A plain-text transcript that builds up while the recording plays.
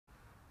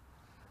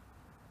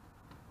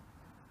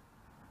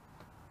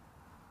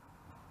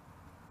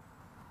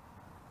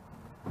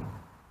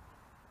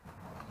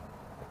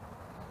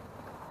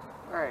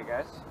Alright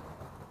guys,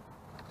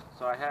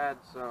 so I had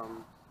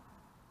some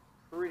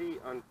pretty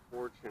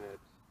unfortunate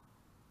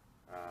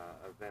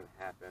event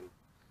happen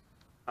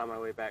on my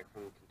way back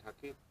from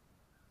Kentucky.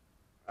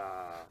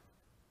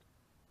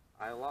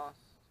 I lost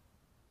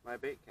my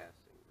bait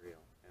casting reel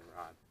and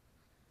rod.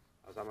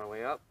 I was on my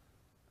way up,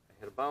 I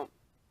hit a bump,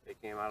 they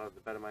came out of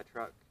the bed of my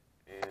truck,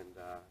 and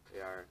they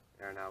are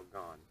now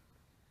gone.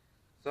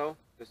 So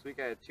this week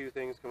I had two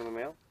things come in the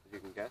mail. As you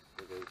can guess,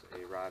 it is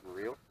a rod and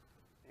reel,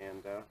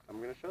 and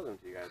I'm going to show them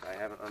to you guys. I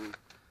haven't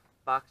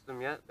unboxed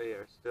them yet. They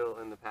are still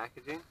in the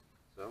packaging,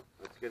 so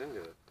let's get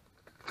into it.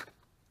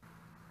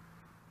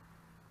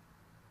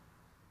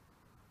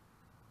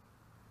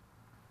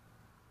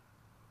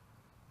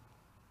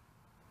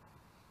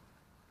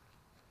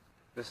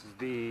 This is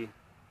the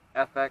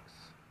FX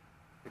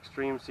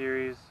Extreme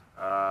Series.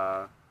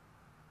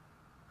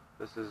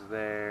 This is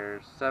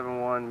their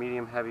 7-1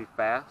 medium heavy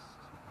fast.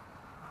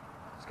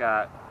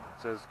 It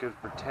says good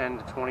for 10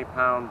 to 20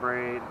 pound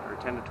braid, or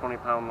 10 to 20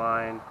 pound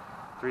line,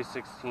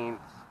 3/16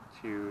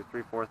 to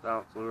 3/4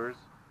 ounce lures.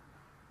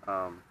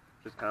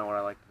 Just kind of what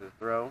I like to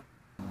throw.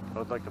 I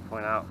would like to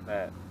point out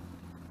that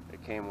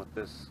it came with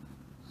this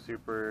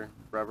super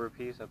rubber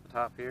piece at the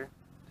top here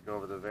to go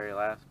over the very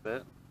last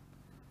bit,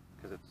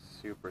 because it's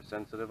super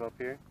sensitive up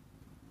here.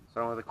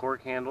 So I went with a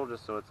cork handle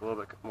just so it's a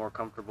little bit more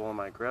comfortable in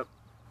my grip.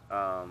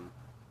 I'm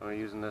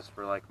using this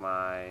for like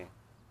my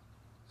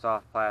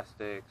soft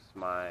plastics,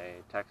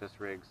 my Texas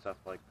rigs, stuff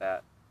like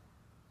that.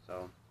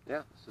 So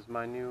yeah, this is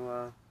my new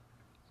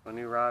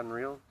rod and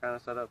reel kind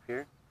of set up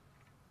here.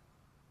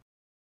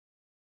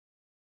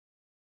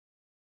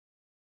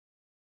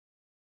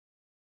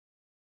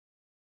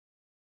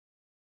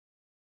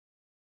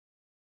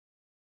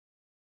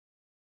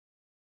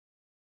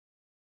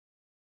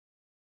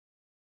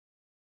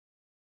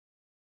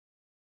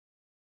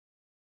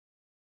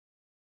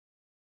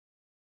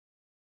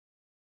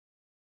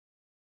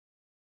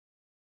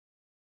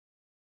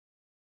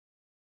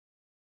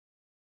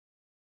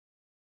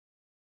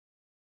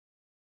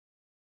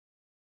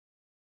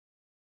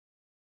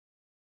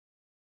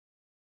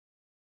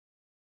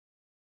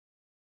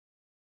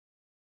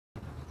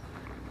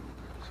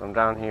 So I'm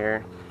down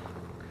here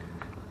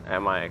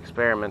at my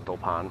experimental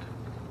pond.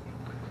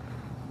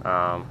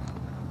 I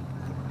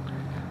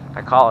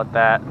call it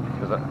that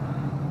because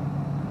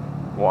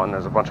one,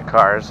 there's a bunch of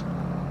cars.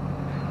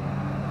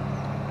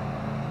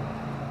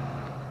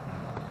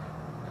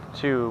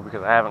 Two,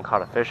 because I haven't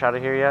caught a fish out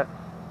of here yet.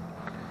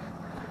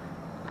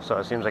 So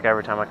it seems like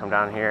every time I come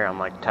down here, I'm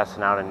like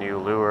testing out a new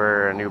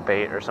lure, a new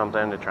bait or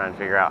something to try and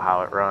figure out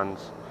how it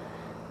runs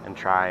and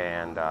try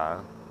and,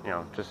 you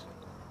know, just,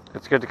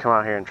 it's good to come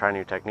out here and try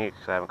new techniques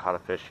because I haven't caught a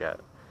fish yet.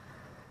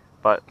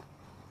 But,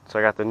 so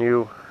I got the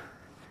new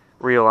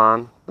reel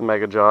on, the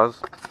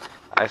MegaJaws.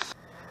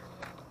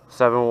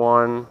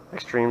 7-1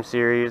 Extreme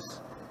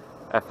Series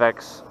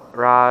FX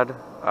rod,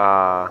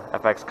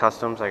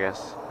 FXCustoms, I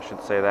guess I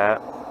should say that.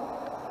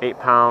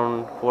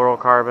 8-pound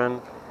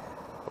fluorocarbon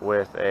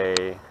with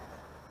a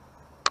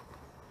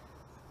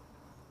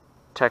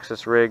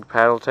Texas rig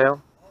paddle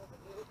tail.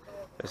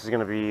 This is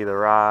going to be the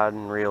rod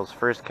and reel's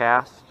first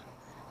cast,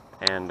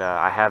 and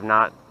I have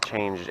not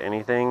changed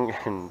anything,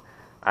 and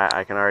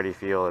I can already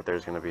feel that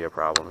there's going to be a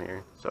problem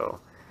here. So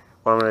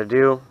what I'm going to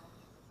do,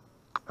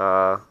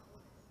 so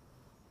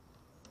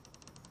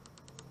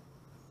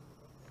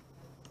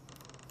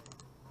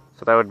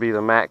that would be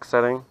the max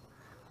setting.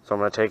 So I'm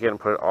going to take it and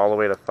put it all the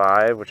way to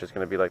 5, which is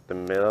going to be like the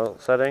middle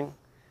setting.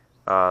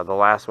 The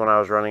last one I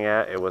was running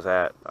at, it was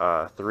at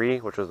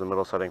 3, which was the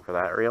middle setting for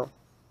that reel.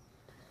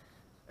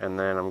 And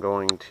then I'm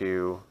going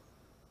to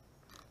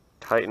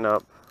tighten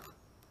up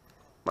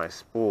my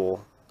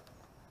spool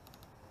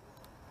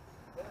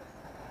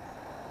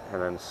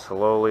and then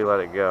slowly let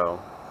it go.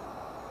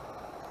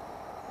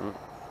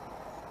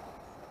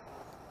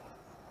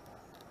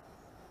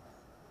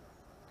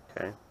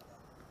 Okay.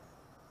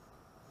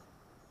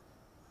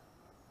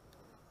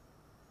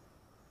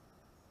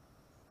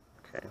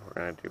 Okay, we're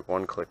going to do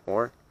one click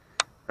more.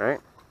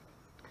 Alright,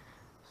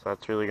 so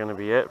that's really going to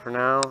be it for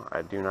now.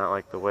 I do not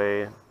like the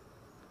way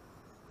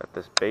that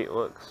this bait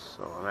looks,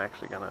 so I'm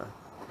actually going to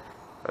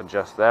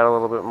adjust that a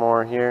little bit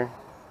more here.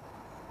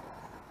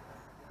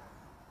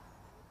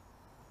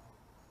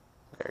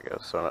 There it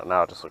goes. So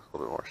now it just looks a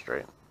little bit more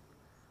straight.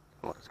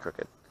 Doesn't look as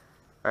crooked.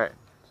 Alright,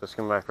 so this is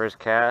going to be my first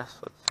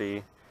cast. Let's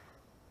see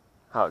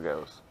how it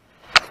goes.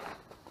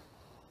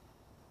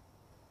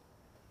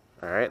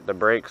 Alright, the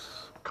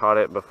brakes caught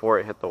it before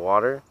it hit the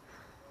water,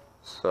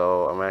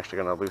 so I'm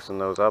actually going to loosen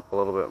those up a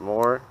little bit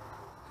more.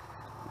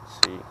 Let's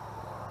see.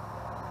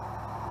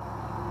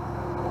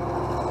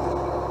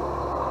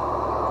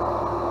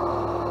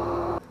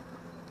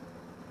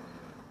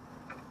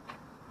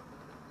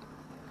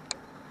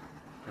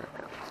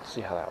 Let's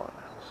see how that one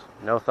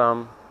goes. No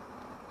thumb.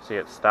 See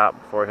it stop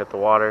before it hit the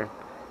water.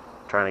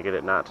 I'm trying to get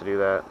it not to do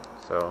that,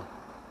 so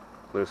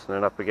loosen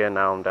it up again.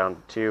 Now I'm down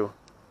to 2.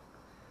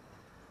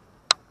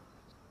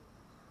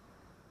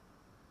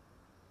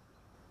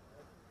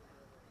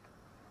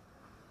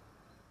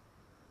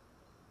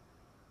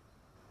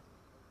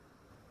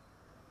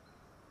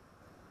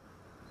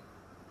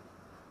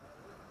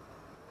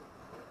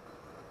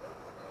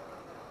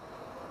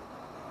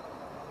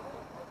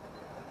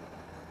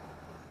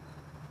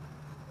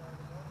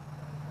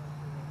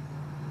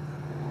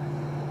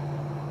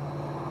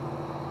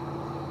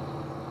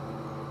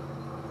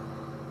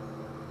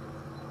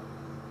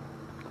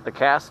 The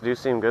casts do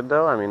seem good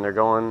though. I mean, they're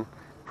going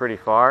pretty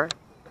far.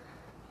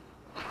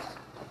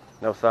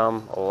 No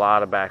thumb, a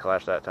lot of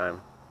backlash that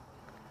time.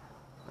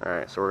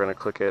 Alright, so we're going to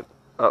click it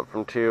up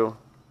from 2.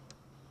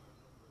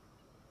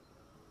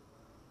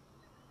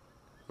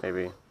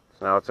 Maybe.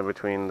 So now it's in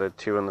between the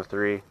 2 and the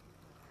 3.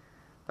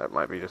 That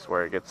might be just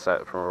where it gets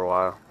set for a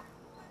while.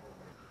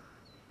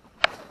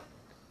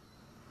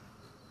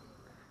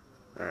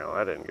 Alright, well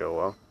that didn't go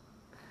well.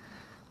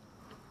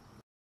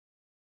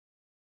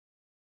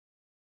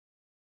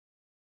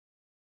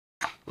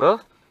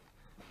 Well,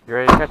 you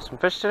ready to catch some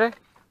fish today?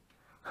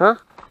 Huh?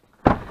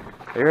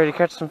 Are you ready to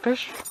catch some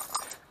fish?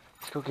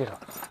 Let's go get them.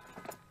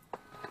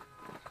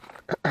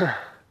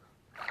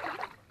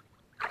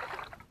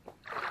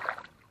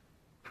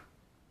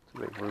 It's a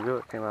big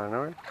bluegill that came out of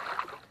nowhere.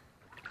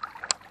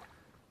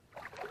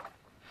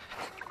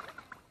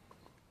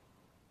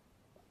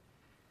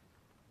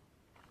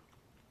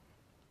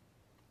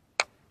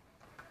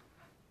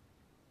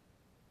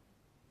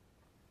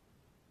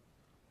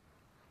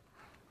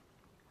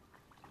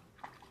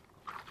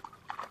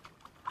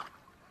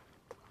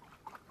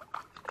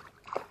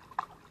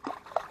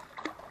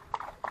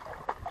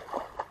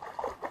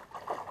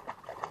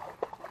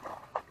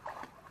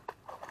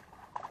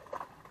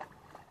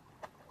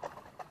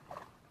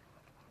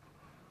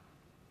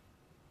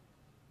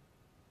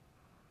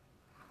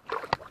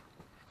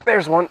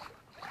 There's one.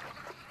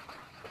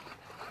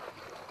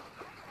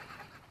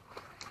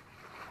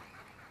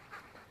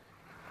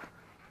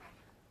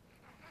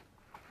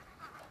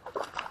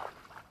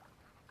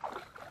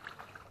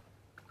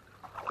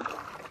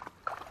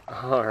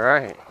 All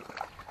right.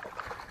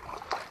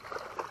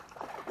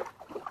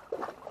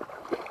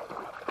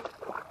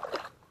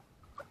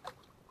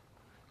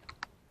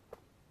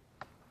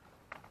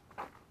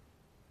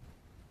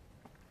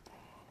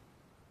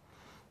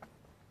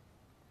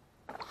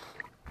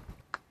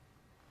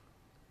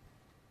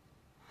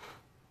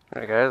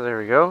 Alright guys, there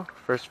we go.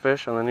 First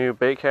fish on the new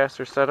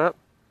baitcaster setup.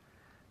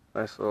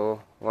 Nice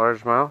little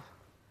largemouth.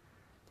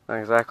 Not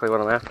exactly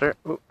what I'm after.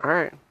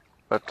 Alright,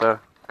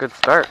 but good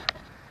start.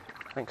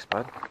 Thanks,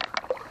 bud.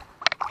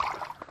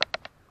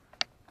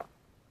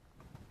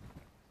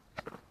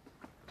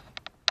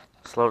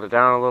 Slowed it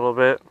down a little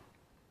bit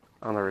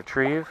on the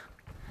retrieve.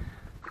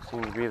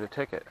 Seemed to be the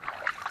ticket.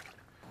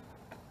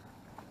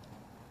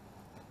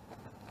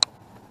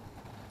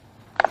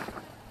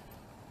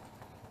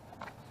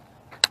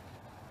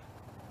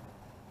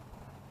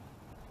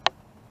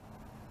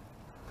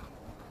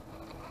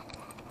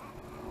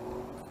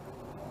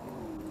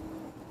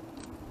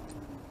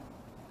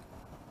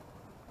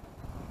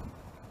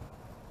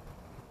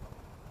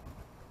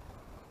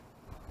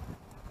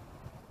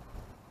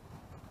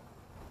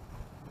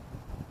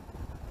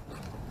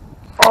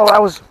 Oh,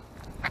 that was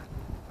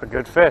a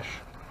good fish.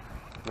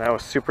 That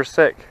was super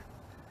sick.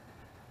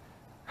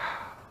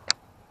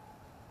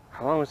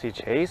 How long was he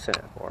chasing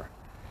it for?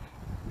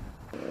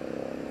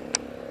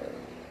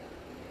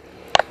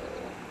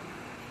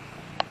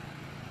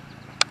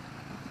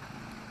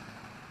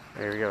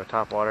 There we go,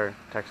 top water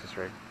Texas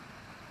rig.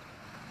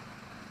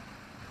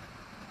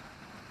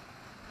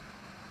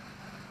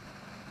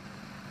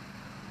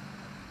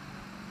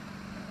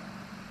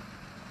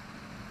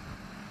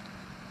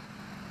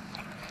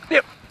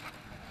 Yep.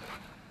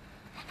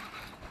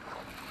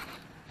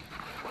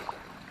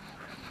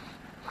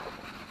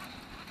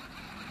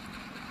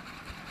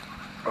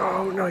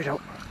 Oh, no you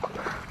don't.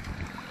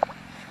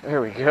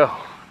 There we go.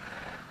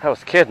 I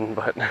was kidding,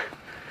 but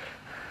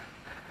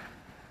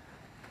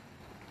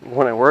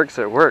when it works,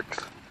 it works.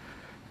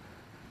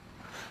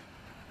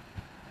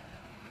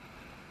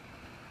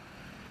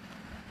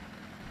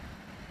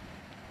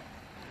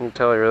 You can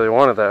tell he really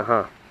wanted that,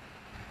 huh?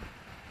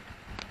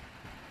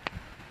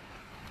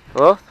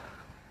 Hello?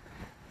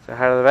 Say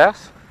hi to the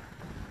bass?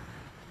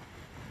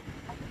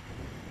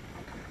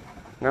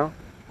 No?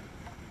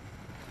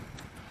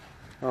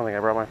 I don't think I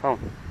brought my phone.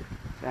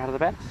 Say hi to the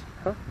bass?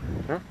 Huh?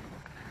 No?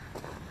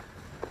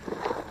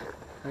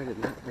 I did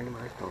not bring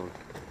my phone.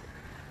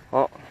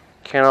 Well,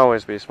 can't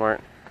always be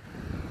smart.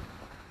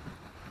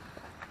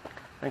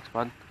 Thanks,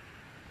 bud.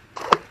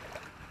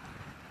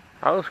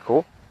 That was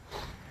cool.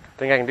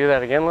 Think I can do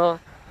that again, Lilith?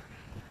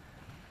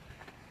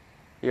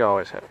 You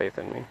always have faith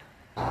in me.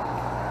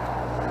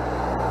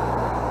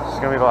 This is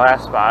gonna be the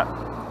last spot.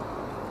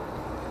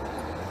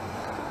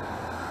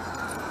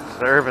 It's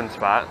the urban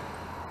spot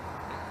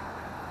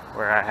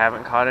where I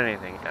haven't caught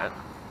anything yet.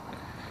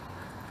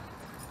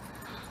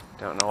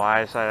 Don't know why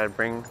I decided I'd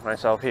bring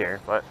myself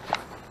here, but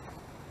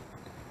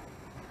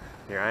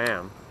here I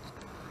am.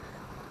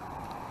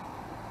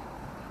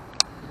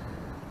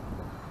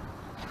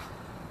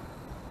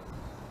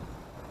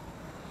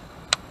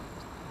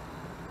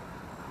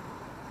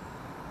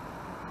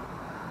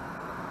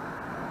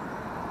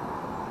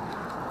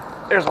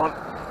 There's one.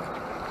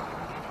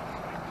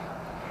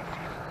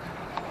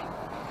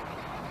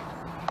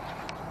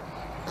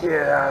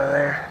 Get out of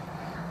there.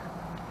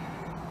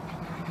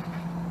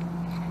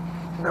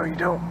 No, you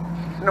don't.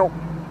 Nope.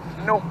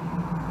 Nope.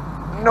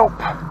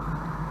 Nope.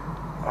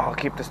 I'll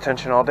keep this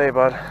tension all day,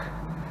 bud.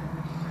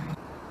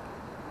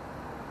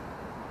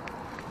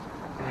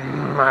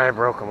 I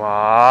broke them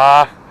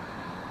off.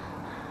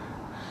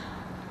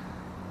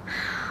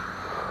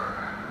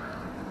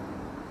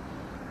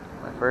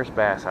 My first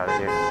bass out of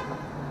here.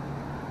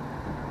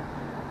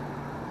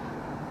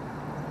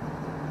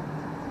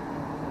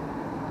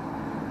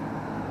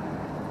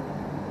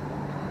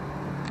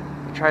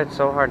 I tried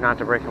so hard not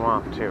to break them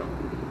off too.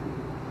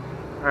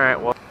 Alright,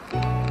 well.